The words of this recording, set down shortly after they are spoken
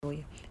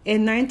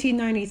In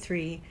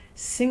 1993,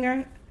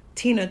 singer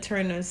Tina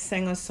Turner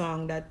sang a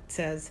song that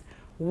says,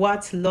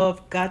 "What's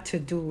love got to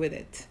do with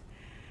it?"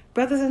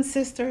 Brothers and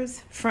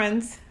sisters,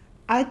 friends,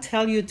 I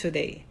tell you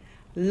today,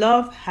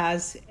 love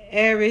has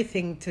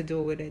everything to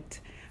do with it.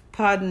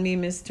 Pardon me,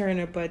 Miss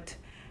Turner, but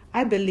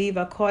I believe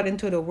according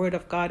to the word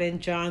of God in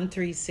John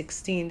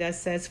 3:16 that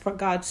says, "For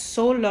God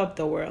so loved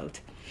the world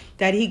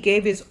that he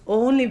gave his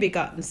only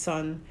begotten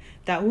Son,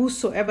 that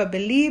whosoever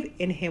believe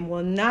in him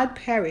will not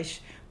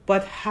perish,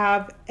 but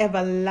have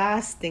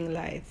everlasting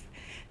life."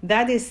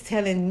 That is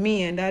telling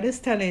me and that is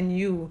telling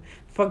you,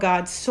 for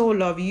God so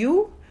loved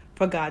you,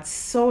 for God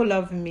so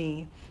loved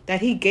me, that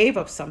he gave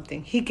up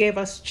something. He gave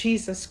us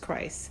Jesus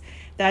Christ.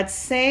 That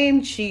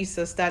same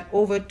Jesus that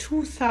over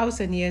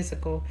 2,000 years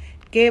ago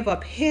gave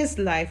up his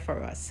life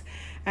for us.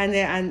 And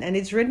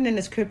it's written in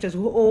the scriptures,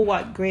 oh,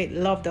 what great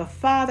love the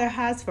Father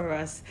has for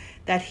us,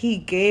 that he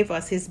gave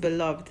us his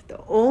beloved, the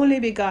only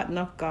begotten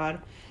of God,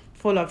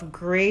 full of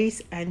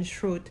grace and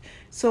truth.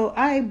 So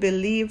I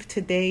believe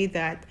today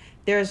that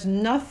there's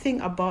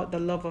nothing about the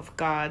love of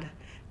God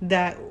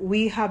that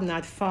we have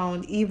not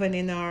found even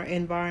in our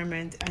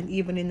environment and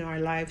even in our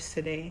lives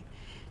today,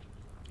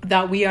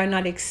 that we are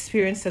not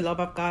experiencing the love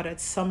of God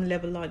at some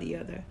level or the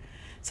other.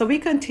 So we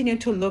continue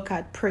to look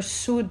at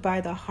pursued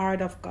by the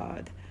heart of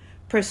God,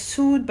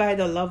 pursued by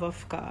the love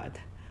of God.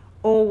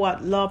 Oh,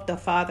 what love the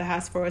Father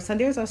has for us. And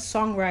there's a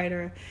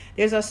songwriter,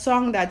 there's a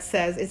song that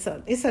says,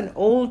 it's an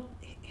old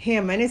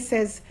hymn, and it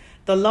says,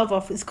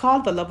 it's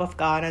called The Love of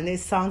God. And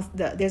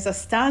there's a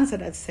stanza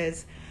that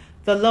says,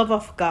 "The love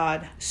of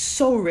God,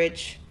 so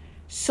rich,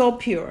 so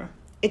pure,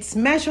 it's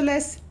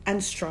measureless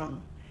and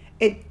strong.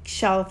 It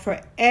shall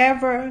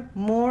forever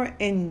more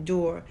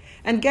endure."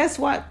 And guess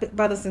what,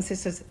 brothers and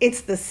sisters?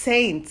 It's the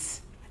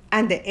saints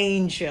and the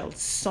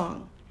angels'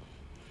 song.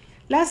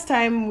 Last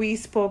time we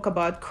spoke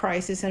about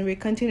crisis, and we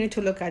continue to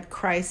look at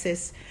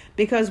crisis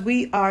because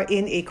we are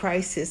in a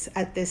crisis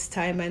at this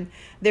time, and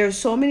there are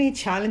so many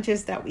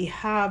challenges that we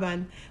have.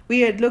 And we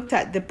had looked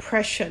at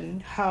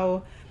depression,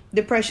 how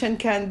depression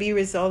can be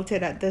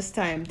resulted at this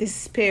time,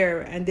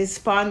 despair and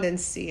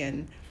despondency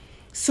and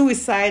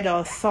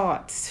suicidal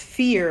thoughts,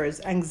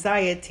 fears,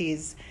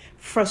 anxieties,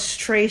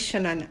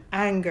 frustration and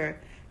anger,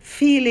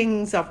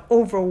 feelings of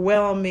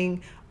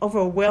overwhelming,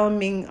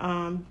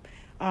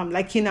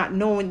 like you're not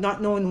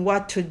knowing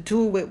what to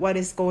do with what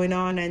is going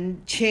on,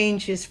 and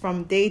changes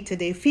from day to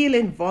day,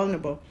 feeling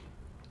vulnerable,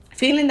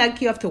 feeling like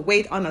you have to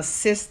wait on a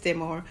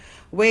system or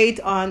wait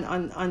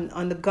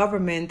on the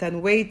government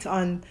and wait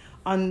on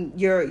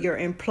your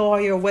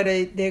employer,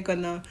 whether they're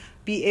gonna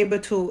be able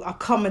to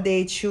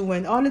accommodate you,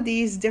 and all of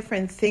these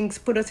different things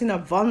put us in a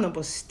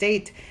vulnerable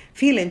state,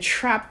 feeling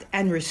trapped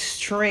and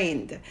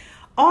restrained.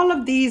 All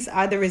of these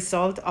are the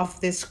result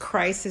of this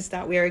crisis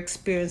that we are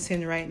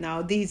experiencing right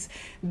now, these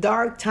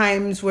dark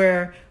times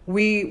where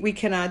we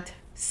cannot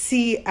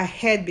see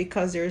ahead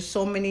because there's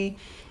so many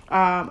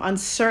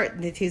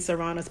uncertainties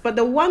around us. But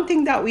the one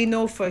thing that we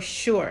know for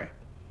sure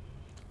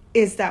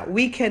is that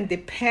we can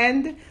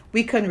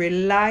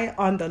rely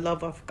on the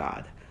love of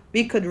God.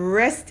 We could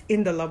rest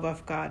in the love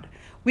of God.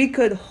 We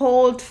could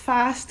hold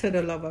fast to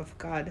the love of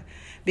God,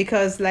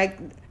 because like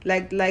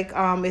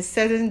it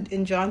said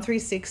in John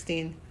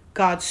 3:16,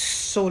 God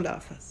so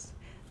loves us.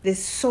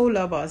 This so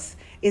love us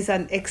is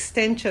an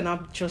extension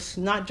of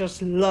not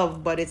just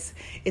love, but it's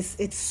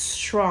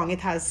strong. It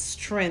has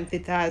strength.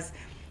 It has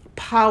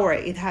power.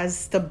 It has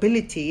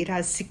stability. It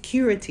has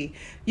security.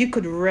 You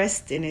could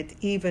rest in it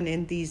even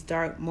in these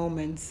dark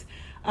moments.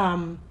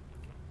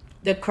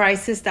 The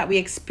crisis that we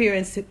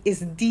experience is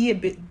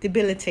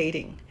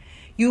debilitating.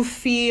 You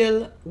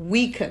feel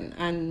weakened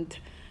and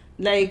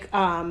like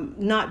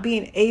not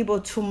being able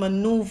to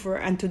maneuver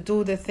and to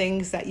do the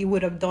things that you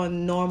would have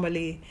done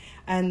normally,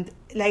 and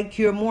like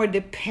you're more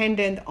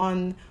dependent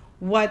on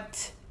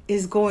what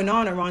is going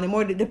on around, and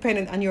more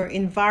dependent on your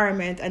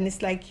environment, and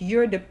it's like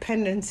your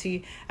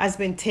dependency has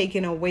been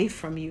taken away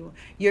from you.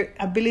 Your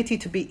ability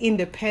to be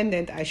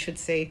independent, I should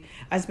say,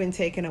 has been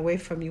taken away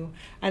from you.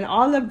 And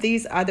all of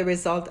these are the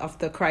result of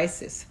the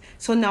crisis.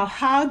 So now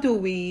how do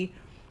we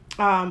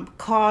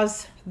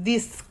cause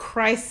this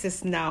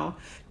crisis now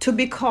to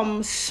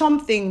become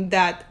something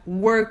that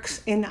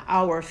works in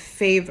our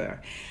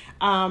favor?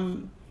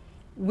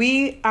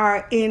 We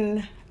are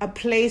in a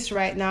place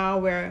right now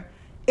where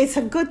it's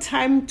a good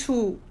time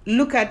to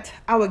look at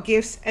our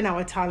gifts and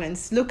our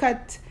talents. Look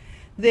at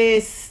the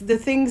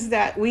things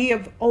that we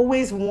have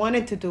always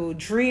wanted to do,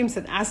 dreams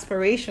and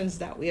aspirations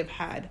that we have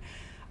had.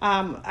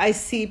 I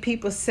see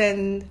people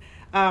send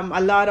a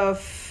lot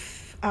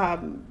of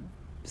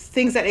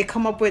things that they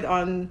come up with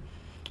on,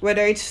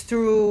 whether it's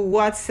through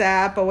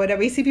WhatsApp or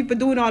whatever. You see people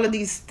doing all of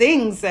these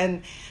things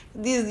and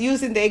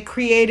using their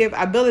creative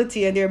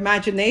ability and their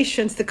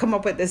imaginations to come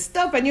up with this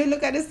stuff. And you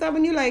look at this stuff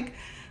and you're like,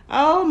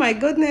 oh my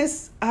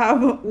goodness,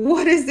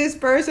 what is this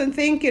person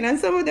thinking? And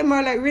some of them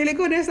are like really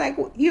good. It's like,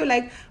 you're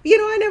like,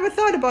 I never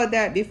thought about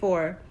that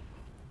before.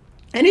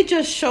 And it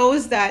just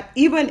shows that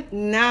even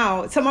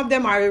now, some of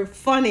them are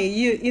funny.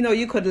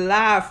 You could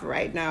laugh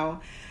right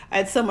now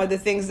at some of the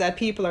things that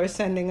people are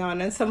sending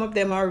on, and some of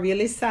them are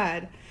really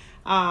sad.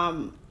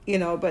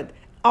 But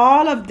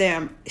all of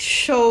them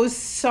shows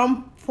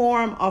some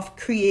form of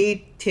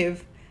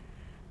creativity.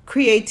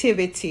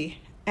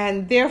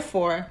 And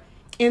therefore,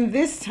 in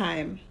this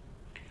time,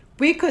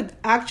 we could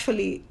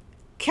actually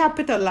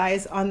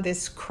capitalize on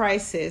this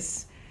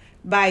crisis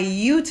by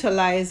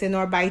utilizing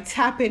or by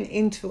tapping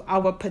into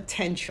our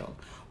potential.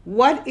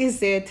 What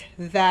is it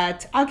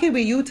how can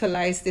we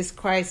utilize this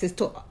crisis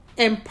to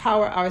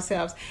empower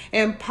ourselves,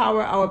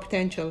 empower our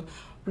potential?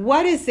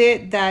 What is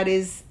it that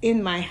is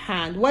in my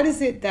hand? What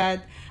is it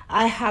that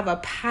I have a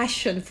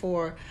passion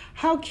for?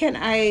 How can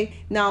I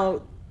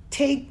now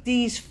take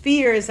these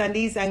fears and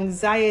these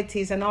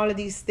anxieties and all of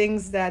these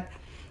things that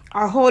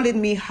are holding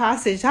me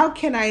hostage? How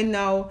can I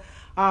now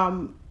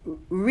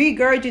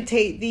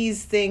regurgitate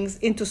these things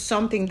into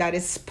something that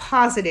is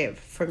positive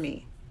for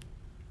me?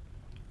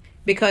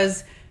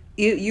 Because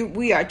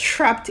we are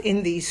trapped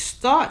in these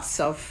thoughts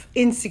of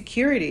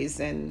insecurities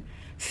and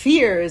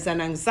fears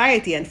and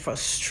anxiety and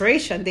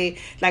frustration. They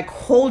like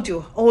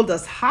hold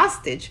us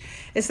hostage.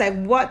 It's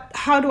like,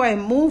 how do I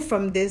move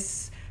from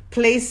this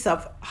place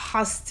of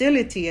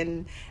hostility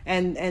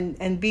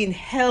and being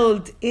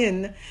held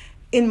in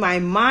my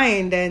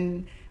mind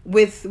and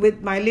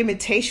with my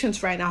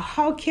limitations right now?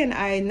 How can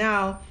I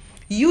now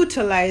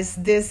utilize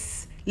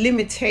this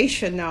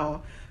limitation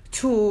now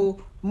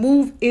to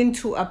move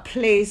into a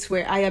place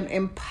where I am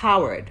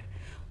empowered,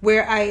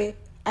 where I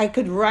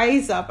could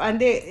rise up? And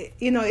it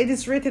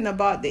is written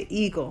about the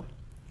eagle,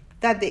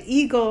 that the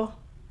eagle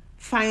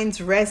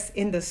finds rest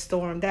in the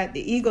storm, that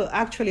the eagle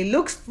actually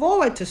looks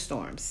forward to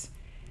storms,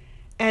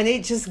 and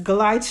it just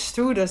glides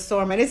through the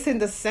storm, and it's in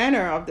the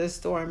center of the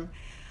storm.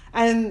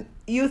 And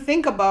you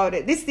think about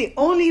it, this is the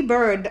only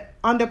bird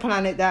on the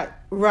planet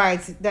that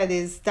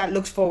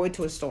looks forward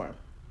to a storm.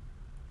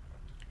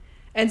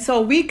 And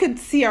so we could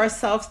see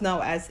ourselves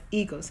now as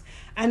eagles.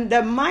 And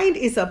the mind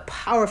is a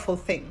powerful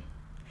thing.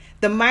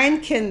 The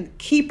mind can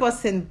keep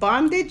us in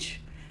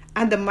bondage,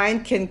 and the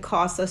mind can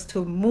cause us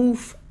to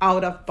move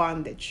out of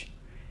bondage.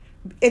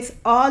 It's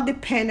all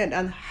dependent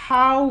on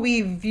how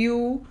we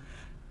view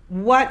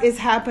what is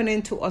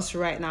happening to us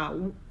right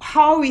now.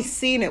 How are we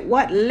seeing it?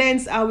 What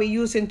lens are we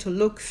using to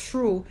look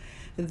through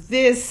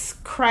this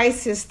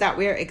crisis that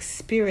we are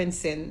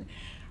experiencing?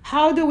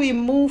 How do we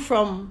move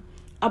from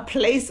a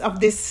place of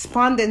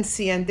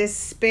despondency and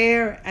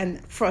despair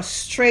and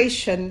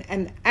frustration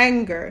and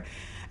anger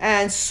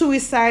and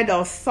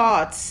suicidal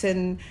thoughts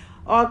and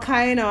all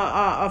kind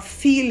of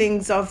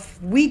feelings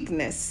of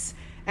weakness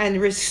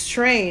and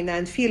restraint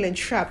and feeling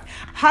trapped?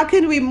 How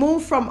can we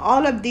move from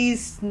all of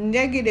these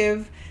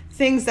negative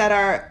things that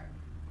are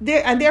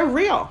there? And they're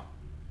real.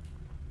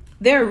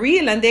 They're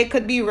real, and they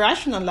could be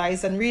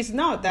rationalized and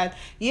reasoned out that,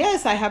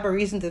 yes, I have a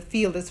reason to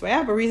feel this way. I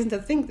have a reason to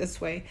think this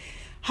way.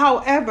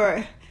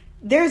 However,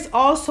 there's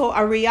also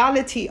a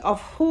reality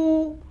of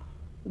who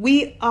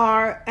we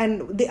are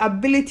and the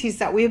abilities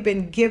that we've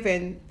been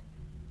given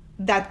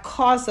that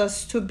cause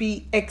us to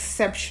be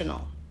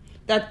exceptional,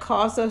 that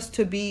cause us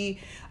to be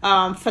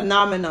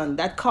phenomenon,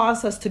 that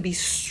cause us to be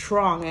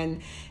strong.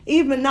 And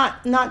even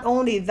not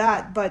only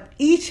that, but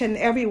each and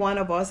every one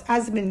of us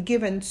has been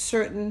given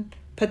certain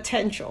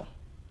potential,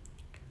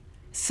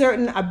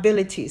 certain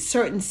abilities,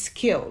 certain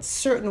skills,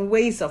 certain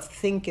ways of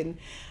thinking.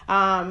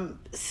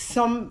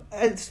 Some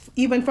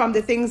even from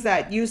the things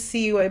that you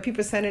see where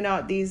people sending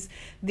out these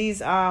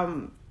things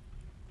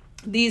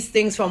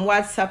from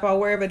WhatsApp or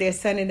wherever they're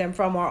sending them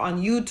from, or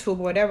on YouTube,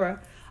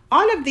 whatever.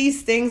 All of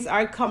these things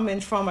are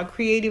coming from a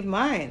creative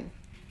mind.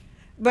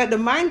 But the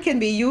mind can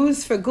be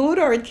used for good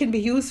or it can be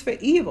used for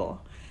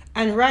evil.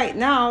 And right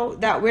now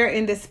that we're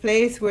in this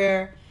place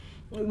where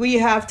we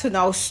have to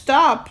now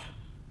stop,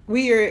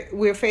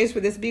 we're faced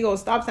with this big old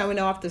stop sign. We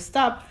now have to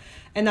stop.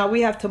 And now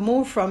we have to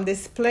move from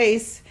this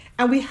place,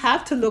 and we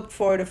have to look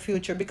for the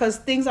future, because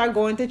things are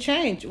going to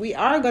change. We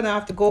are going to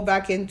have to go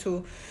back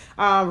into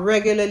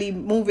regularly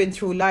moving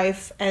through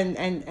life.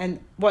 And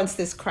once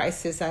this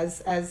crisis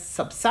has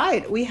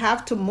subsided, we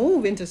have to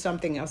move into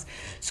something else.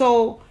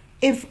 So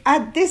if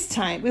at this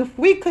time, if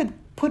we could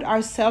put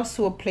ourselves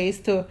to a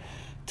place to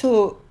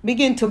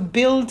begin to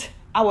build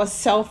our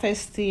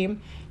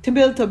self-esteem, to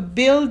build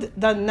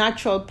the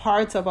natural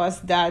parts of us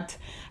that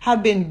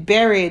have been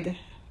buried,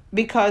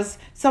 because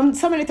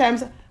so many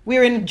times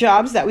we're in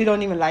jobs that we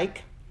don't even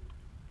like.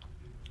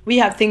 We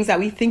have things that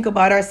we think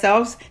about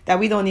ourselves that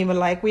we don't even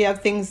like. We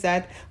have things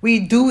that we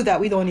do that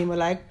we don't even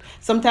like.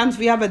 Sometimes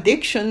we have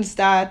addictions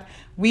that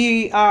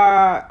we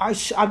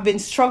have been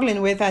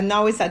struggling with, and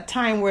now it's a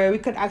time where we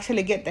could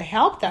actually get the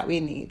help that we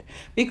need.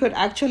 We could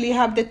actually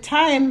have the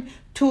time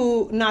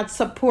to not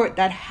support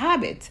that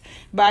habit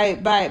by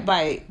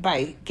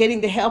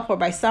getting the help, or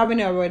by solving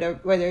it, or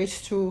whether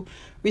it's through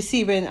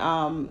receiving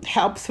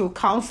help through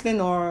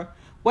counseling or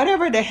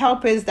whatever the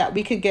help is that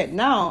we could get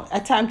now. A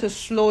time to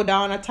slow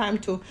down, a time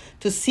to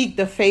seek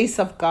the face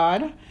of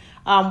God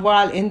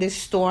while in this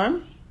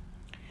storm.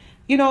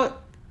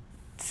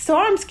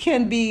 Storms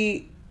can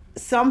be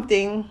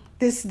something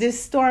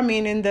this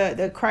storming and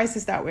the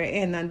crisis that we're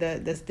in, and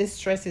the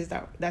stresses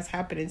that's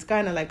happening, it's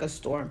kind of like a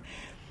storm.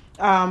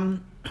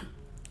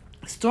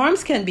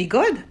 Storms can be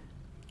good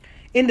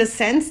in the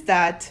sense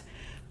that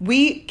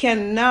we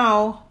can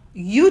now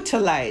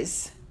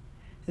utilize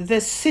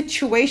the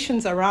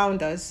situations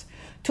around us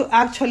to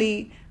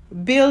actually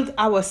build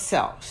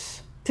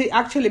ourselves, to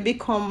actually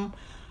become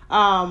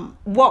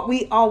what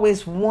we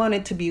always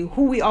wanted to be,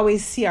 who we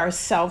always see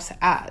ourselves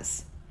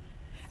as.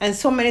 And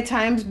so many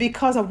times,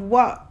 because of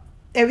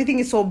everything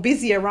is so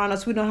busy around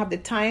us, we don't have the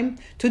time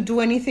to do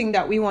anything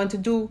that we want to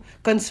do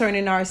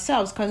concerning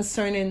ourselves,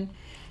 concerning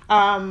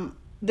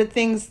the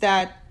things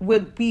that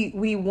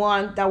we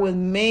want, that will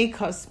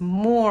make us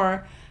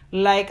more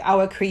like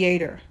our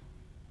Creator,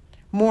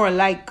 more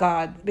like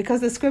God.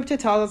 Because the scripture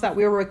tells us that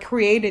we were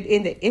created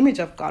in the image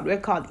of God. We're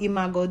called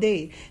Imago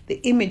Dei,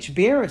 the image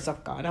bearers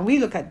of God. And we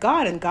look at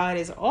God, and God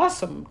is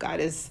awesome. God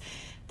is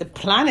the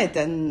planet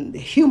and the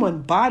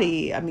human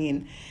body. I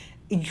mean,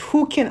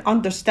 who can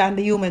understand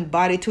the human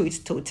body to its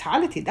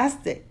totality? That's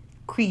the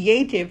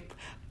creative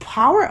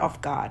power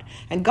of God.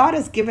 And God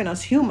has given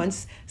us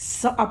humans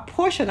a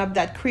portion of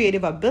that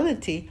creative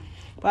ability.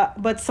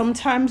 But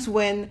sometimes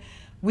when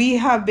we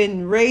have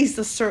been raised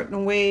a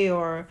certain way,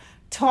 or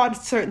taught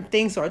certain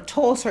things, or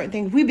told certain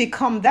things, we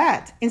become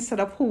that instead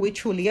of who we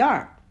truly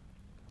are.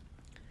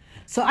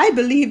 So I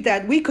believe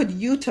that we could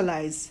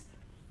utilize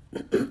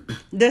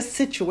this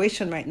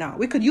situation right now.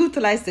 We could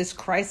utilize this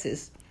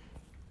crisis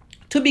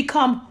to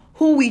become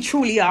who we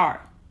truly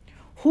are,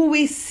 who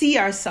we see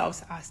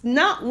ourselves as,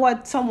 not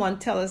what someone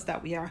tells us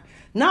that we are,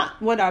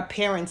 not what our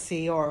parents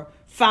say, or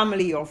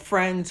family, or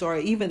friends, or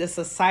even the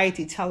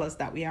society tell us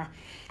that we are.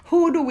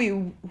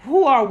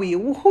 Who are we?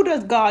 Who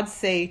does God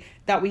say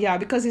that we are?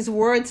 Because his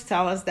words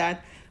tell us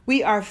that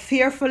we are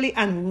fearfully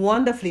and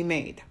wonderfully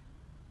made.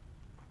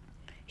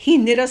 He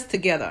knit us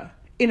together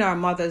in our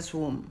mother's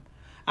womb.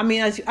 I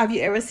mean, have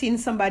you ever seen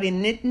somebody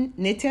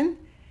knitting?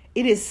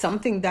 It is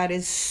something that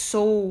is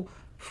so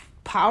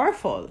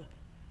powerful,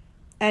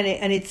 and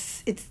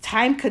it's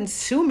time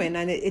consuming,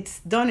 and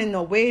it's done in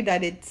a way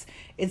that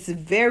it's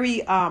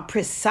very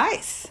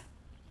precise.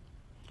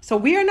 So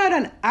we are not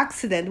an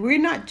accident. We're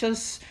not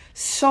just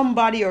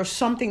somebody or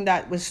something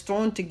that was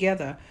thrown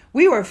together.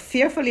 We were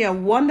fearfully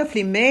and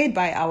wonderfully made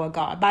by our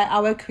God, by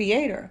our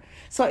Creator.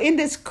 So in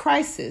this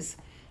crisis,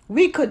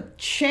 we could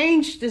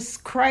change this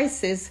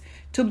crisis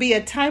to be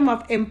a time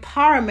of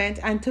empowerment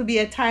and to be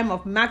a time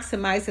of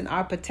maximizing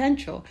our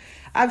potential.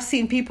 I've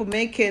seen people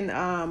making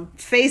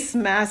face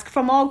masks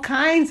from all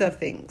kinds of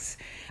things.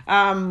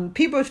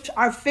 People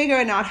are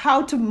figuring out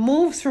how to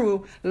move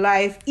through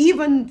life,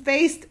 even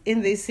faced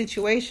in these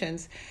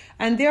situations.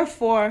 And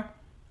therefore,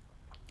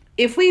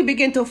 if we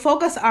begin to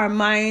focus our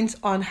minds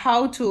on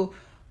how to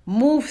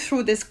move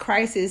through this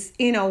crisis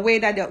in a way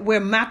that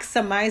we're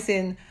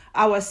maximizing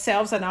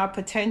ourselves and our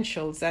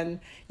potentials, and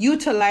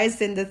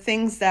utilizing the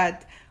things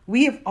that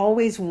we have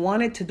always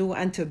wanted to do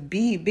and to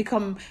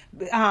become,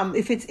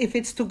 if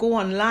it's to go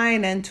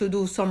online and to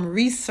do some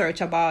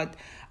research about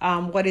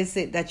what is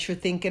it that you're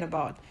thinking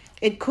about.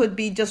 It could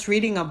be just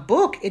reading a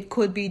book. It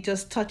could be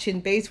just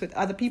touching base with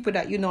other people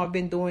that have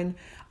been doing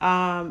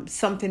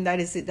something that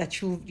is it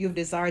that you've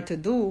desired to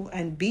do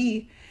and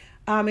be.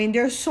 I mean,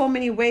 there's so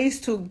many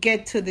ways to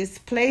get to this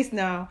place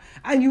now,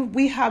 and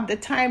we have the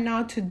time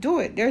now to do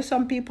it. There's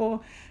some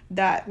people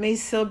that may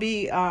still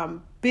be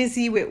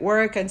busy with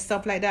work and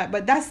stuff like that,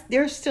 but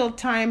there's still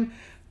time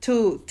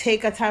to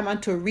take a time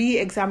and to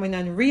re-examine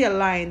and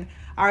realign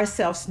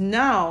ourselves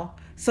now,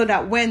 so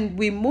that when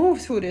we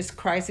move through this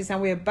crisis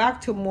and we're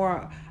back to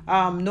more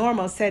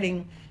normal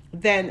setting,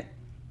 then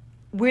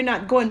we're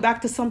not going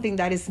back to something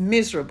that is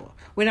miserable.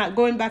 We're not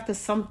going back to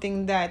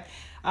something that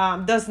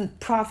doesn't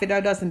profit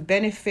or doesn't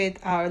benefit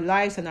our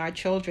lives and our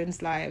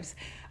children's lives.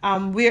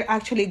 We're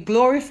actually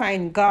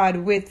glorifying God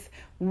with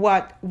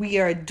what we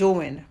are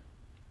doing.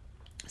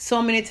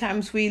 So many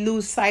times we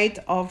lose sight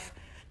of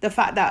the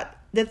fact that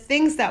the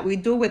things that we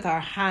do with our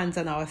hands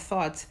and our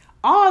thoughts,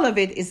 all of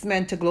it is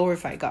meant to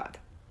glorify God.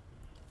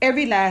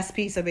 Every last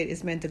piece of it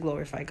is meant to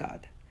glorify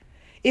God.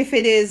 If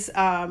it is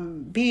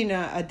being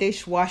a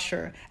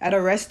dishwasher at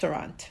a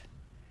restaurant,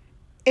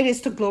 it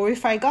is to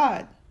glorify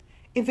God.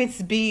 If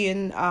it's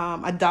being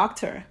a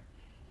doctor,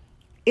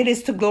 it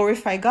is to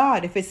glorify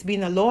God. If it's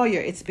being a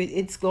lawyer,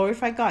 it's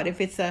glorify God.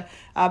 If it's a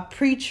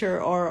preacher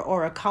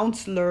or a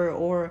counselor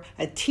or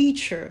a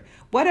teacher,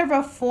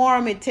 whatever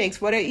form it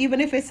takes,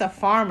 even if it's a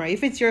farmer,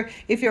 if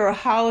you're a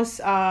house,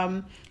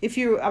 if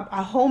you're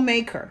a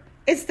homemaker,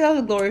 it's still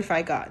to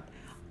glorify God.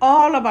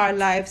 All of our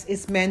lives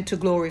is meant to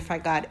glorify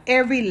God.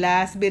 Every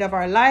last bit of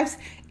our lives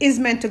is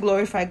meant to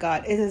glorify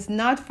God. It is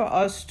not for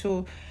us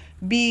to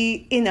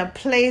be in a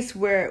place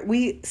where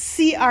we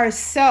see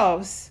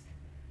ourselves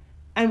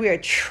and we are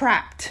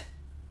trapped.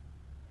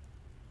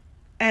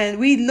 And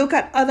we look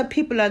at other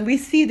people and we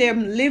see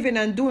them living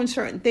and doing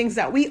certain things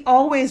that we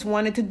always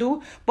wanted to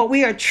do, but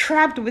we are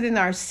trapped within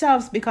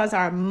ourselves because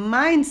our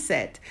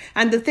mindset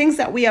and the things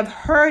that we have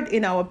heard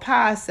in our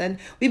past, and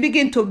we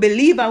begin to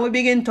believe and we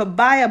begin to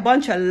buy a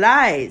bunch of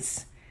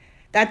lies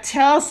that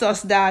tells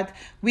us that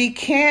we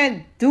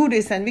can't do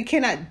this and we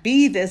cannot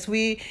be this.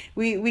 We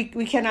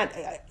cannot,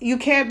 you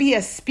can't be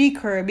a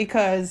speaker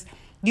because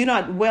you're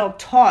not well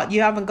taught.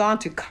 You haven't gone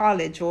to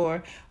college,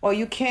 or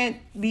you can't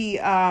be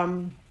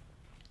a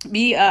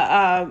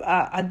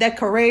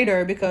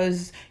decorator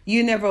because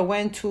you never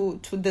went to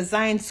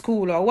design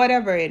school or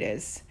whatever it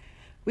is.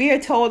 We are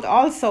told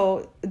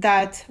also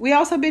that we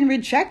also been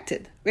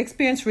rejected. We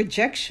experience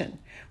rejection.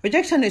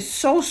 Rejection is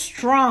so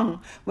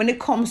strong when it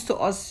comes to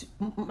us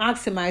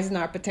maximizing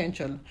our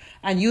potential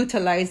and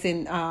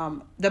utilizing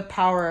the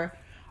power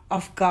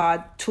of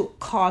God to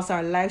cause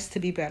our lives to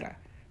be better.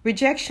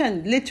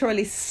 Rejection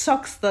literally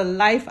sucks the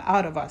life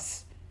out of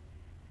us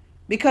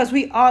because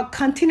we all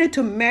continue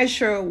to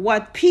measure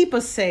what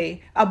people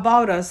say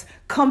about us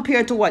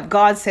compared to what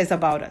God says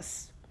about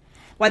us.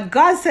 What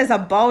God says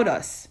about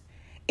us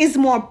is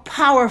more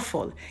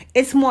powerful.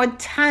 It's more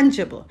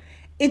tangible.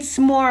 It's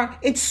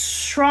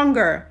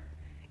stronger.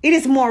 It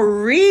is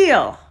more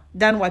real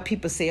than what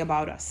people say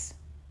about us.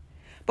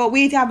 But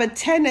we have a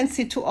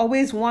tendency to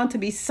always want to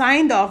be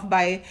signed off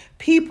by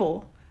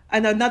people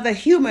and another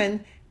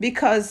human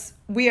because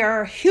we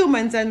are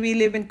humans and we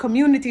live in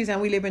communities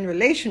and we live in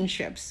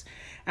relationships.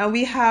 And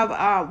we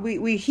have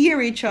we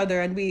hear each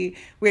other and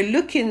we're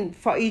looking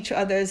for each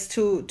other's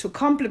to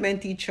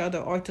complement each other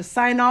or to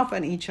sign off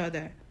on each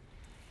other.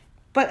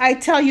 But I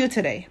tell you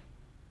today,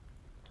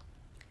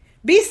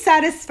 be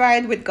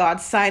satisfied with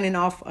God signing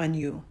off on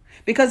you.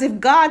 Because if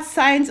God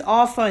signs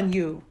off on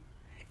you,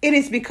 it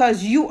is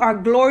because you are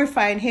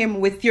glorifying him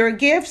with your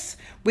gifts,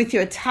 with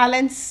your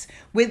talents,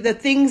 with the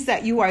things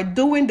that you are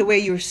doing, the way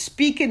you're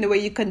speaking, the way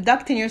you're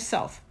conducting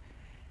yourself.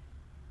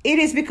 It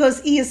is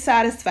because he is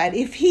satisfied.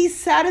 If he's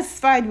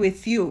satisfied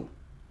with you,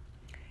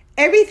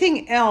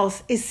 everything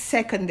else is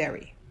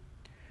secondary.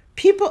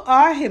 People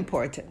are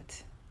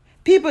important.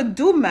 People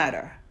do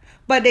matter,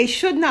 but they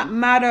should not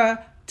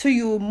matter to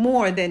you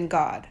more than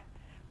God.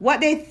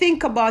 What they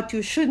think about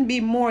you shouldn't be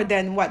more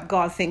than what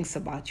God thinks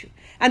about you.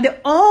 And the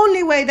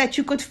only way that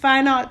you could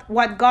find out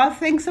what God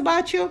thinks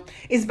about you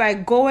is by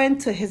going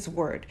to his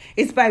word.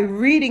 It's by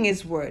reading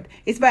his word.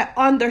 It's by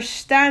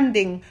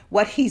understanding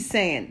what he's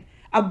saying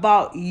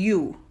about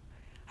you.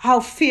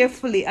 How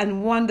fearfully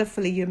and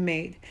wonderfully you're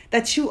made.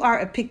 That you are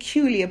a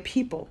peculiar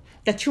people.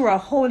 That you are a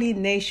holy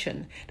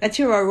nation. That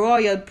you're a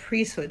royal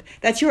priesthood.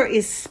 That you're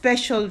a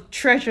special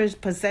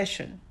treasured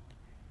possession.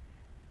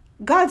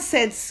 God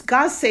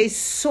says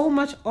so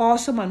much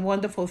awesome and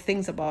wonderful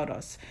things about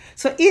us.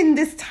 So in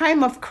this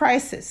time of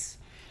crisis,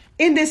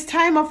 in this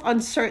time of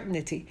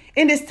uncertainty,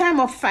 in this time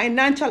of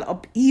financial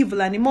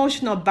upheaval and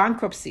emotional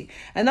bankruptcy,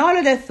 and all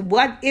of this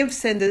what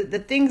ifs and the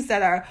things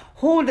that are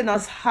holding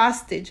us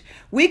hostage,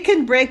 we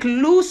can break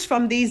loose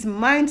from these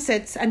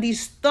mindsets and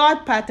these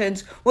thought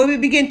patterns where we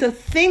begin to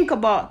think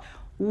about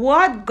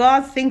what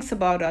God thinks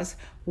about us.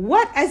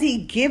 What has he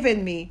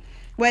given me?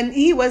 When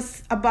he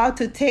was about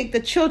to take the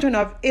children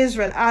of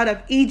Israel out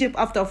of Egypt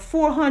after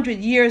 400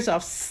 years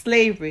of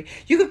slavery.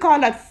 You could call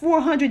that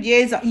 400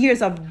 years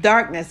of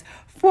darkness,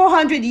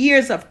 400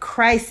 years of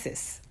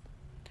crisis.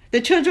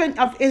 The children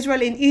of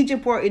Israel in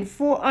Egypt were in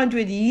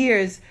 400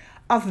 years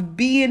of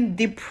being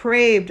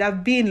depraved,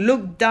 of being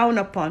looked down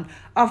upon,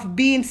 of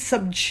being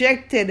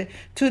subjected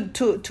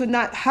to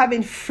not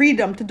having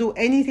freedom to do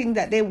anything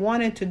that they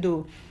wanted to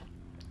do.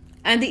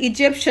 And the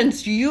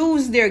Egyptians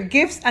used their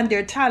gifts and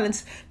their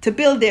talents to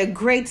build their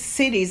great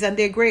cities and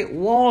their great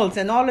walls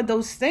and all of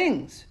those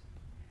things.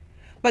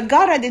 But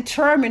God had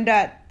determined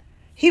that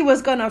he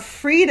was going to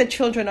free the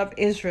children of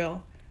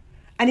Israel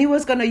and he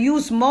was going to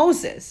use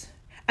Moses.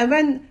 And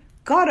when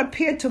God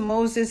appeared to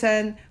Moses,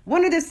 and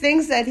one of the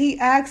things that he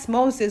asked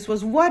Moses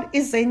was, what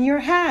is in your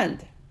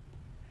hand?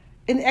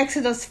 In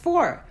Exodus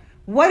 4,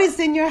 what is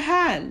in your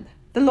hand?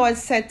 The Lord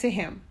said to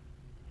him,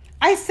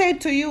 I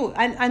said to you,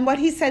 and what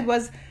he said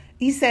was,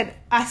 he said,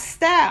 a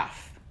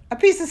staff, a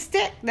piece of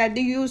stick that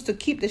they used to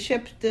keep the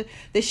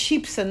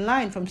sheep in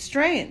line from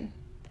straying.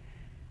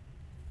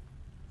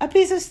 A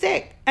piece of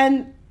stick.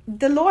 And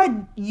the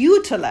Lord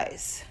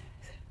utilized,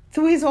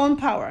 through his own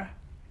power,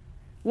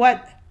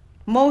 what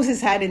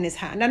Moses had in his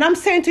hand. And I'm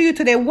saying to you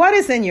today, what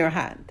is in your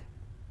hand?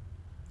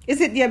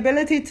 Is it the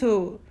ability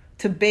to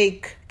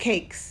bake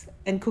cakes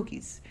and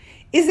cookies?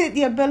 Is it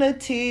the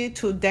ability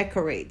to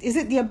decorate? Is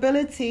it the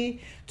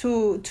ability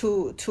to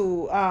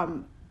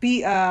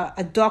be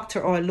a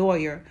doctor or a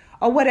lawyer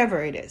or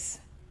whatever it is?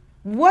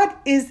 What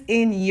is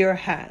in your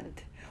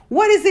hand?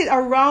 What is it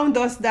around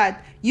us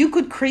that you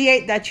could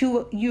create that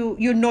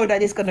you know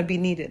that is going to be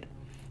needed?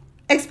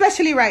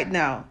 Especially right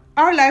now.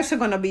 Our lives are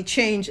going to be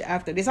changed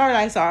after this. Our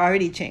lives are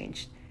already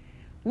changed.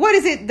 What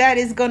is it that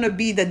is going to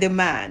be the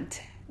demand,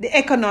 the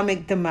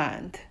economic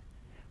demand?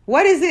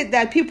 What is it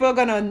that people are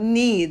going to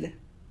need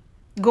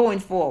going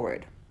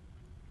forward?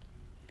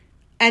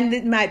 And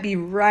it might be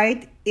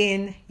right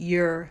in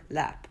your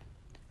lap,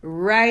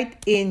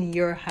 right in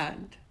your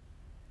hand.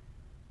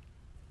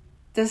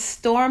 The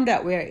storm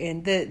that we're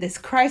in, this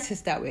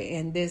crisis that we're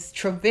in, this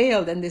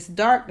travail and this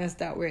darkness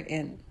that we're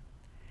in,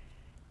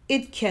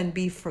 it can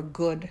be for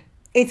good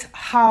It's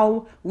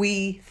how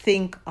we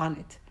think on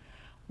it.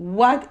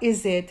 What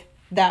is it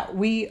that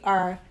we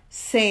are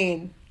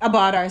saying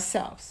about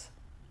ourselves?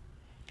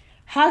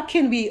 How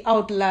can we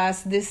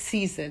outlast this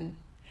season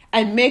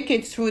and make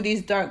it through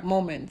these dark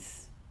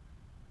moments?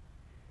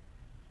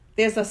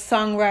 There's a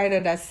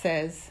songwriter that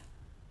says,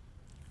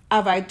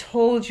 "Have I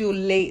told you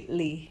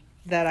lately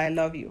that I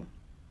love you?"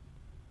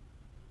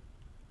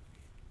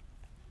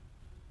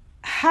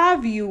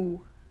 Have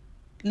you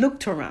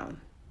looked around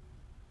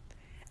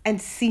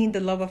and seen the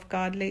love of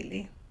God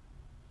lately?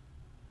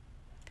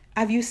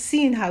 Have you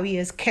seen how He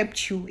has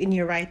kept you in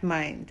your right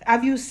mind?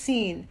 Have you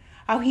seen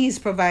how He is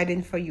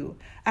providing for you?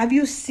 Have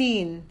you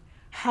seen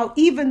how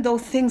even though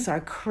things are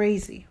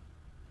crazy,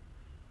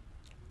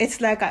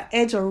 it's like an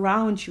edge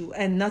around you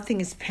and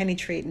nothing is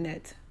penetrating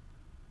it?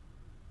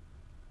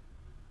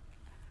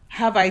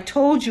 Have I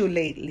told you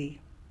lately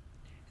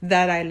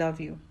that I love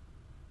you?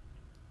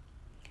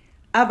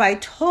 Have I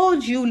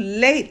told you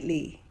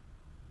lately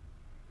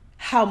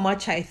how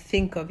much I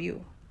think of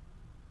you?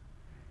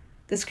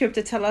 The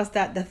scripture tells us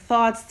that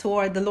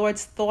the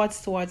Lord's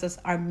thoughts towards us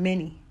are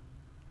many.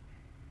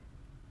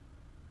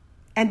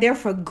 And they're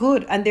for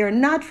good, and they're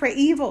not for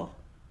evil.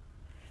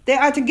 They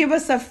are to give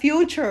us a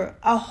future,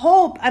 a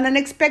hope, and an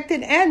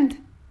expected end.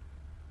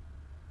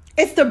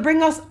 It's to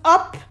bring us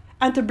up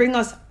and to bring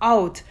us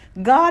out.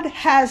 God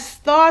has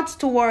thoughts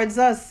towards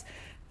us,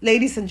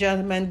 ladies and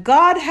gentlemen.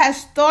 God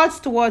has thoughts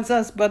towards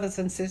us, brothers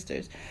and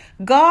sisters.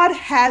 God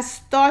has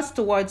thoughts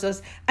towards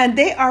us, and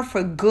they are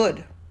for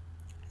good.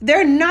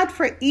 They're not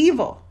for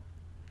evil.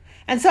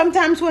 And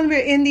sometimes when we're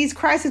in these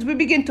crises, we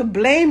begin to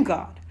blame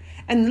God.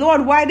 And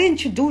Lord, why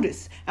didn't you do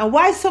this? And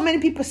why so many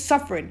people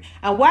suffering?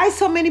 And why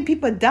so many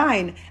people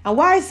dying? And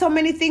why so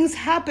many things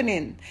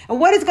happening? And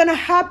what is going to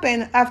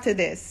happen after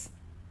this?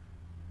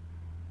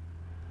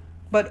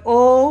 But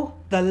oh,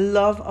 the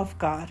love of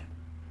God.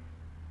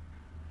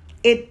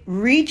 It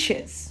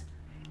reaches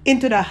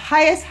into the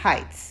highest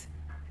heights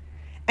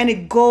and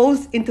it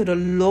goes into the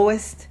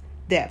lowest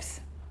depths.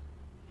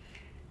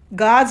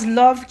 God's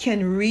love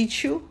can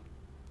reach you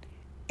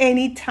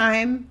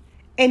anytime,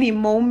 any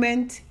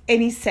moment,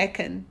 any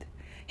second.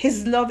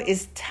 His love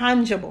is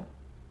tangible.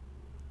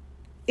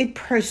 It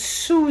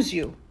pursues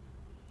you.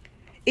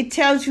 It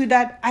tells you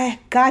that I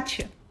got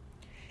you.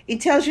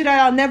 It tells you that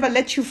I'll never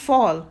let you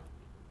fall.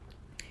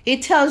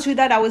 It tells you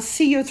that I will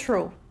see you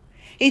through.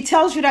 It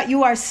tells you that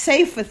you are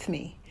safe with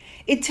me.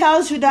 It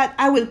tells you that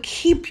I will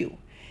keep you.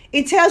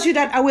 It tells you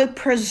that I will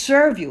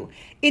preserve you.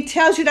 It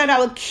tells you that I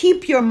will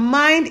keep your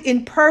mind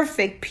in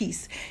perfect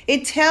peace.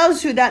 It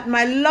tells you that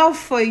my love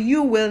for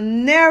you will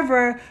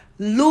never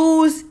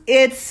lose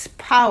its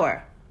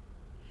power.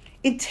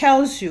 It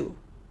tells you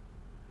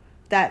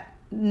that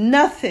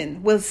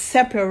nothing will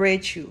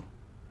separate you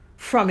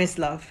from His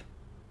love.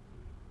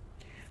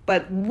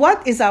 But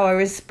what is our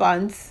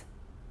response?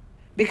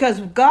 Because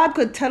God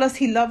could tell us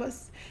He loves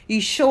us. He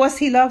show us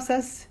He loves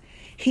us.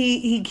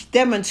 He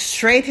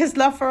demonstrate His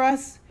love for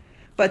us.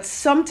 But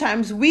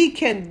sometimes we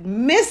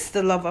can miss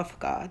the love of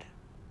God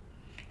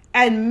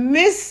and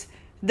miss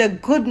the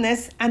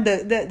goodness and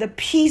the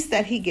peace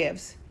that He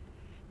gives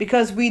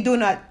because we do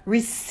not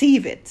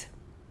receive it.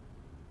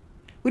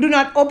 We do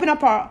not open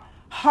up our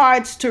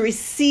hearts to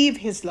receive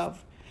His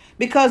love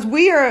because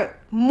we are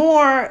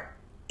more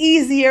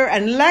easier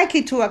and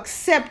likely to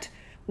accept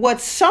what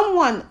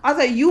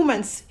other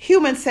human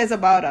says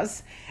about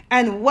us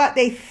and what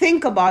they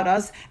think about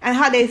us and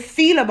how they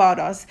feel about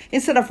us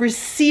instead of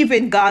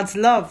receiving God's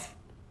love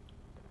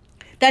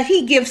that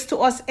He gives to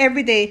us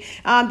every day.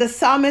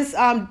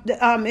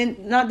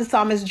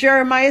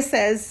 Jeremiah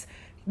says,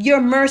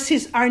 your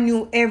mercies are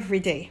new every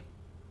day.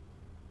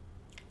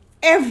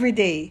 Every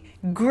day,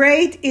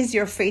 great is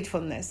your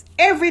faithfulness.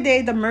 Every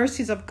day, the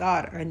mercies of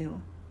God are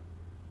new.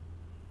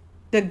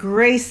 The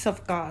grace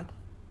of God,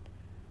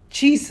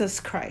 Jesus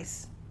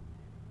Christ,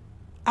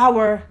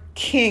 our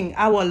King,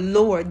 our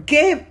Lord,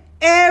 gave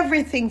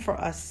everything for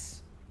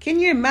us. Can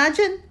you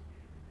imagine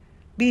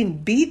being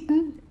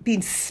beaten,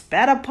 being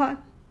spat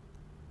upon,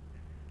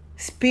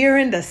 spear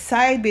in the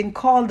side, being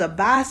called a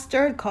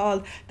bastard,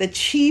 called the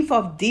chief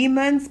of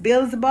demons,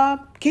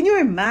 Beelzebub? Can you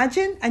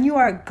imagine? And you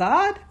are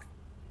God?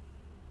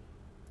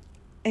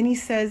 And He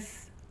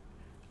says,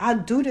 I'll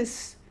do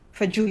this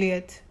for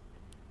Juliet.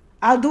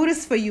 I'll do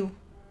this for you.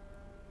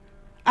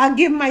 I'll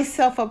give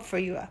myself up for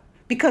you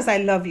because I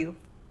love you.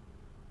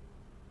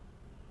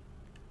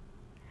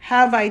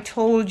 Have I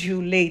told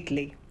you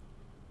lately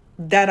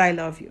that I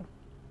love you?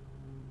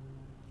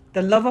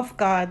 The love of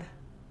God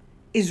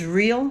is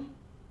real.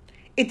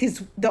 It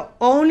is the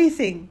only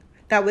thing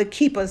that will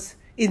keep us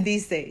in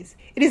these days.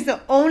 It is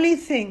the only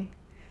thing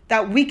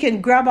that we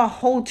can grab a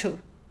hold to,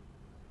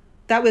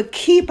 that will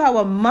keep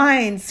our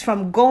minds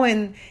from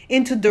going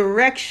into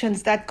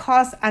directions that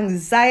cause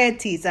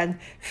anxieties and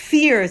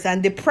fears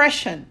and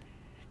depression,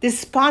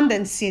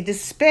 despondency,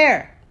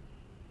 despair,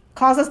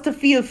 cause us to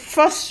feel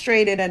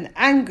frustrated and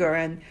anger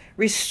and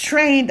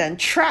restrained and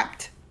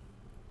trapped.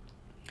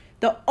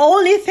 The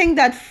only thing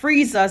that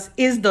frees us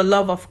is the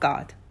love of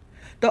God.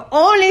 The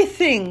only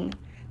thing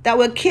that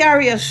will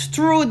carry us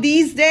through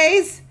these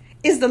days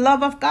is the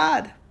love of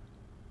God.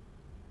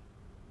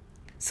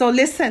 So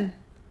listen,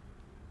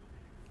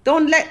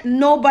 don't let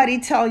nobody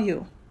tell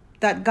you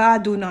that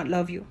God do not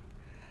love you.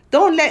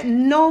 Don't let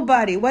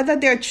nobody, whether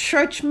they're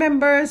church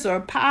members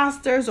or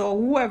pastors or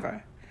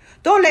whoever,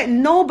 don't let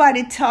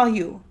nobody tell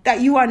you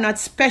that you are not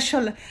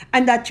special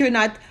and that you're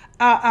not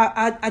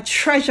a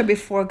treasure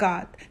before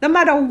God. No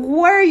matter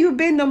where you've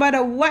been, no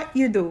matter what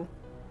you do,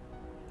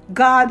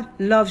 God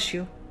loves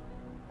you.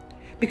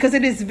 Because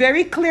it is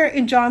very clear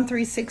in John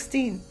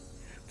 3:16.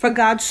 For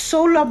God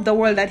so loved the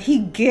world that he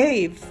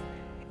gave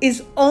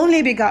his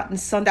only begotten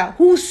Son, that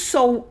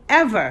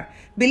whosoever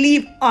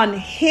believe on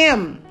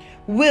him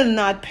will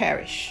not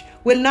perish,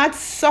 will not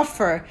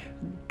suffer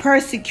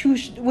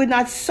persecution, will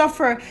not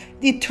suffer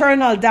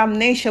eternal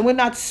damnation, will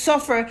not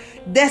suffer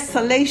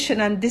desolation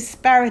and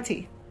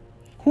disparity.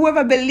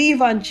 Whoever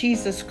believes on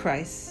Jesus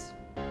Christ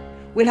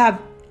will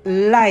have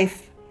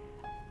life,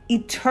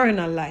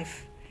 eternal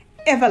life,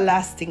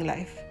 everlasting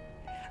life.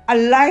 A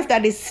life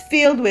that is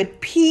filled with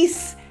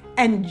peace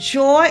and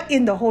joy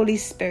in the Holy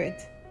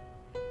Spirit.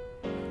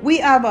 We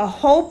have a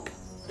hope,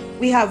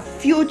 we have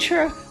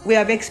future, we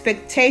have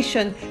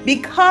expectation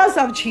because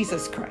of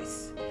Jesus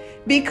Christ,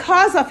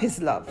 because of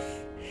his love.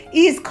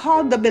 He is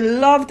called the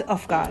beloved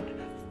of God,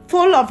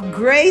 full of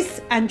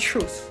grace and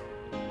truth.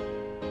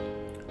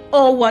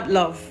 Oh, what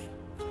love.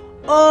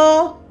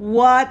 Oh,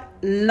 what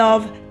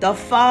love the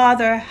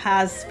Father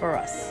has for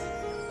us.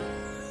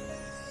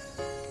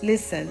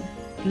 Listen,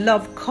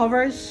 love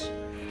covers,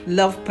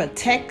 love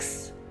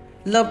protects,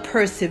 love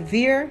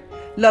perseveres,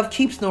 love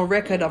keeps no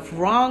record of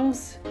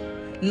wrongs,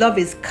 love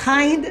is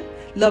kind,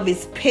 love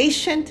is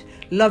patient,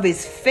 love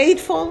is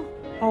faithful.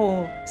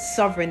 Oh,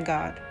 sovereign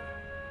God.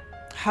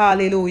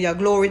 Hallelujah.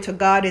 Glory to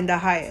God in the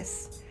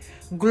highest.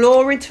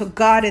 Glory to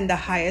God in the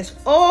highest.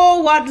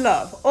 Oh, what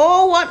love.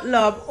 Oh, what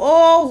love.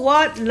 Oh,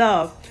 what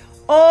love.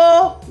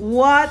 Oh,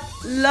 what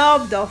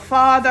love the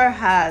Father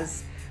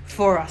has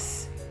for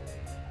us.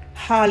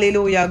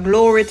 Hallelujah.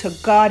 Glory to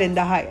God in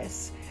the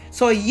highest.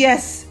 So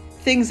yes,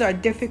 things are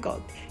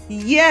difficult.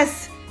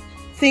 Yes,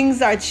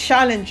 things are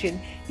challenging.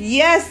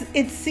 Yes,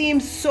 it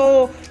seems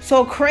so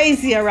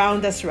crazy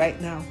around us right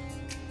now.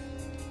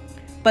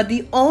 But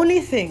the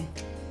only thing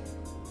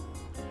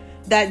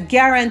that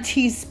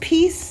guarantees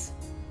peace,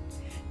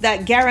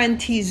 that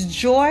guarantees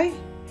joy,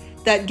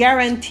 that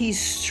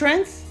guarantees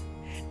strength,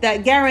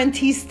 that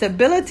guarantees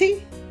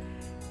stability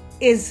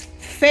is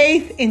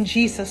faith in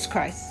Jesus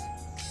Christ.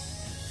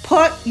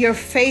 Put your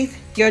faith,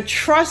 your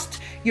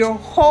trust, your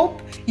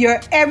hope, your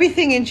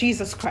everything in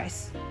Jesus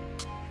Christ.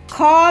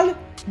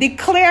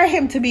 Declare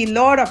him to be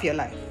Lord of your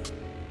life.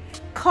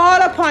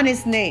 Call upon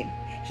his name.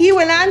 He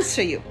will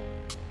answer you.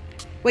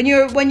 When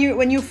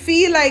you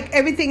feel like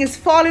everything is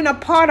falling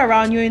apart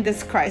around you in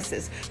this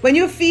crisis, when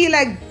you feel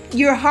like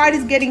your heart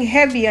is getting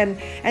heavy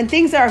and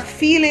things are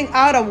feeling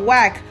out of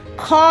whack,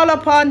 call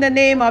upon the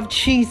name of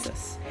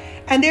Jesus.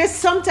 And there's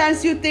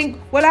sometimes you think,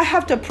 well, I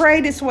have to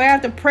pray this way, I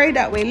have to pray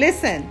that way.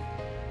 Listen,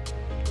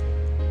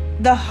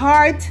 the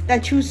heart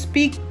that you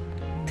speak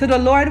to the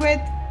Lord with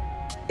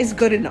is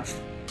good enough.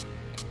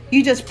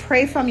 You just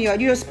pray from your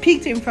heart. You just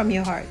speak to him from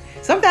your heart.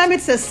 Sometimes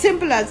it's as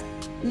simple as,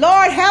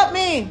 Lord, help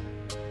me.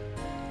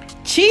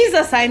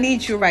 Jesus, I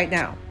need you right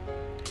now.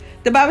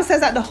 The Bible says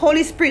that the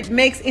Holy Spirit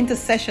makes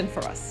intercession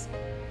for us.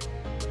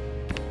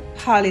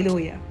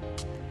 Hallelujah.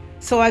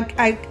 So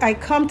I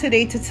come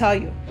today to tell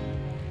you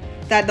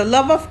that the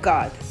love of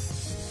God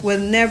will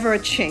never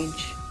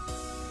change.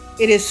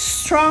 It is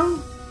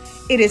strong,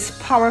 it is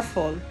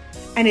powerful,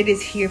 and it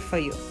is here for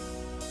you.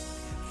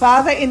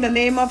 Father, in the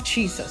name of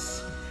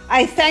Jesus,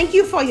 I thank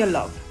you for your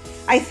love.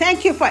 I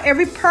thank you for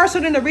every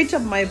person in the reach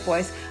of my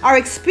voice are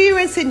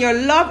experiencing your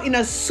love in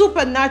a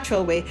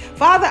supernatural way.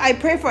 Father, I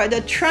pray for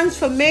the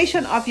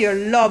transformation of your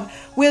love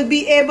will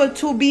be able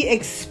to be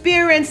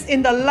experienced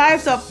in the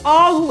lives of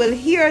all who will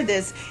hear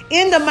this.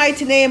 In the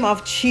mighty name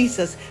of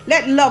Jesus,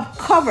 let love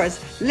covers,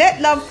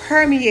 let love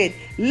permeate,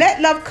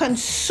 let love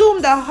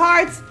consume the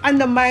hearts and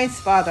the minds,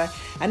 Father,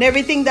 and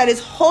everything that is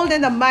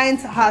holding the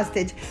minds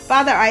hostage.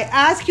 Father, I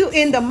ask you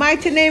in the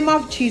mighty name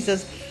of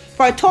Jesus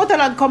for a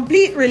total and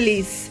complete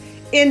release.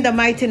 In the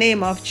mighty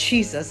name of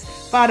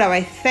Jesus. Father,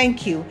 I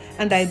thank you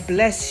and I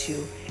bless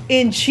you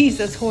in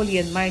Jesus' holy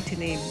and mighty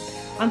name.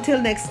 Until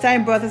next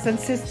time, brothers and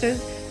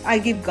sisters, I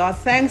give God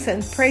thanks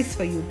and praise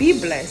for you. Be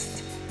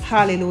blessed.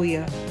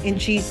 Hallelujah. In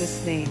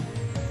Jesus' name.